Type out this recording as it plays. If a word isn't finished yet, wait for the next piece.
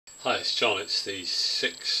Hi, it's John. It's the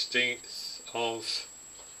 16th of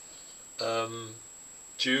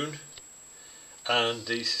June, and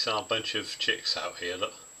these are a bunch of chicks out here.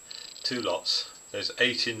 Look, two lots. There's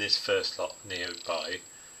 8 in this first lot nearby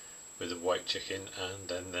with the white chicken, and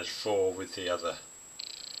then there's 4 with the other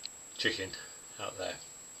chicken out there.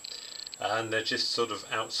 And they're just sort of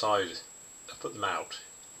outside. I put them out.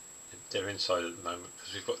 They're inside at the moment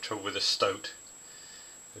because we've got trouble with a stoat,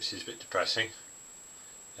 which is a bit depressing.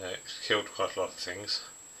 It's killed quite a lot of things,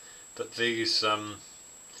 but these I'm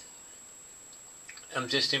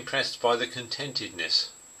just impressed by the contentedness.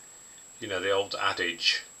 You know, the old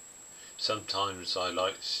adage, sometimes I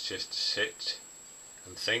like just to sit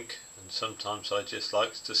and think, and sometimes I just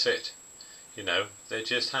like to sit. You know, they're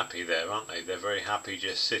just happy there, aren't they? They're very happy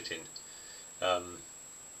just sitting,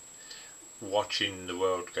 watching the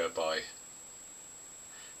world go by.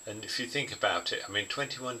 And if you think about it, I mean,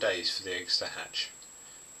 21 days for the eggs to hatch.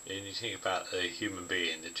 And you think about a human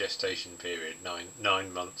being, the gestation period,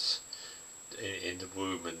 nine months in the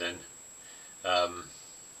womb, and then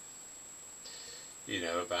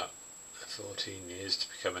about 14 years to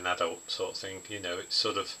become an adult, sort of thing. You know, it's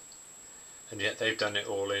sort of, and yet they've done it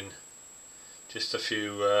all in just a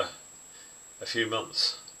few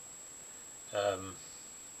months.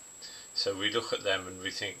 So we look at them and we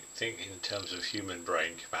think in terms of human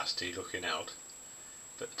brain capacity, looking out,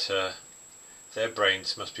 but their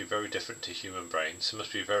brains must be very different to human brains. It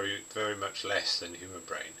must be very, very much less than human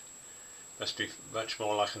brain. Must be much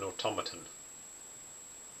more like an automaton.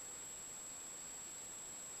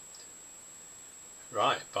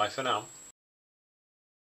 Right, bye for now.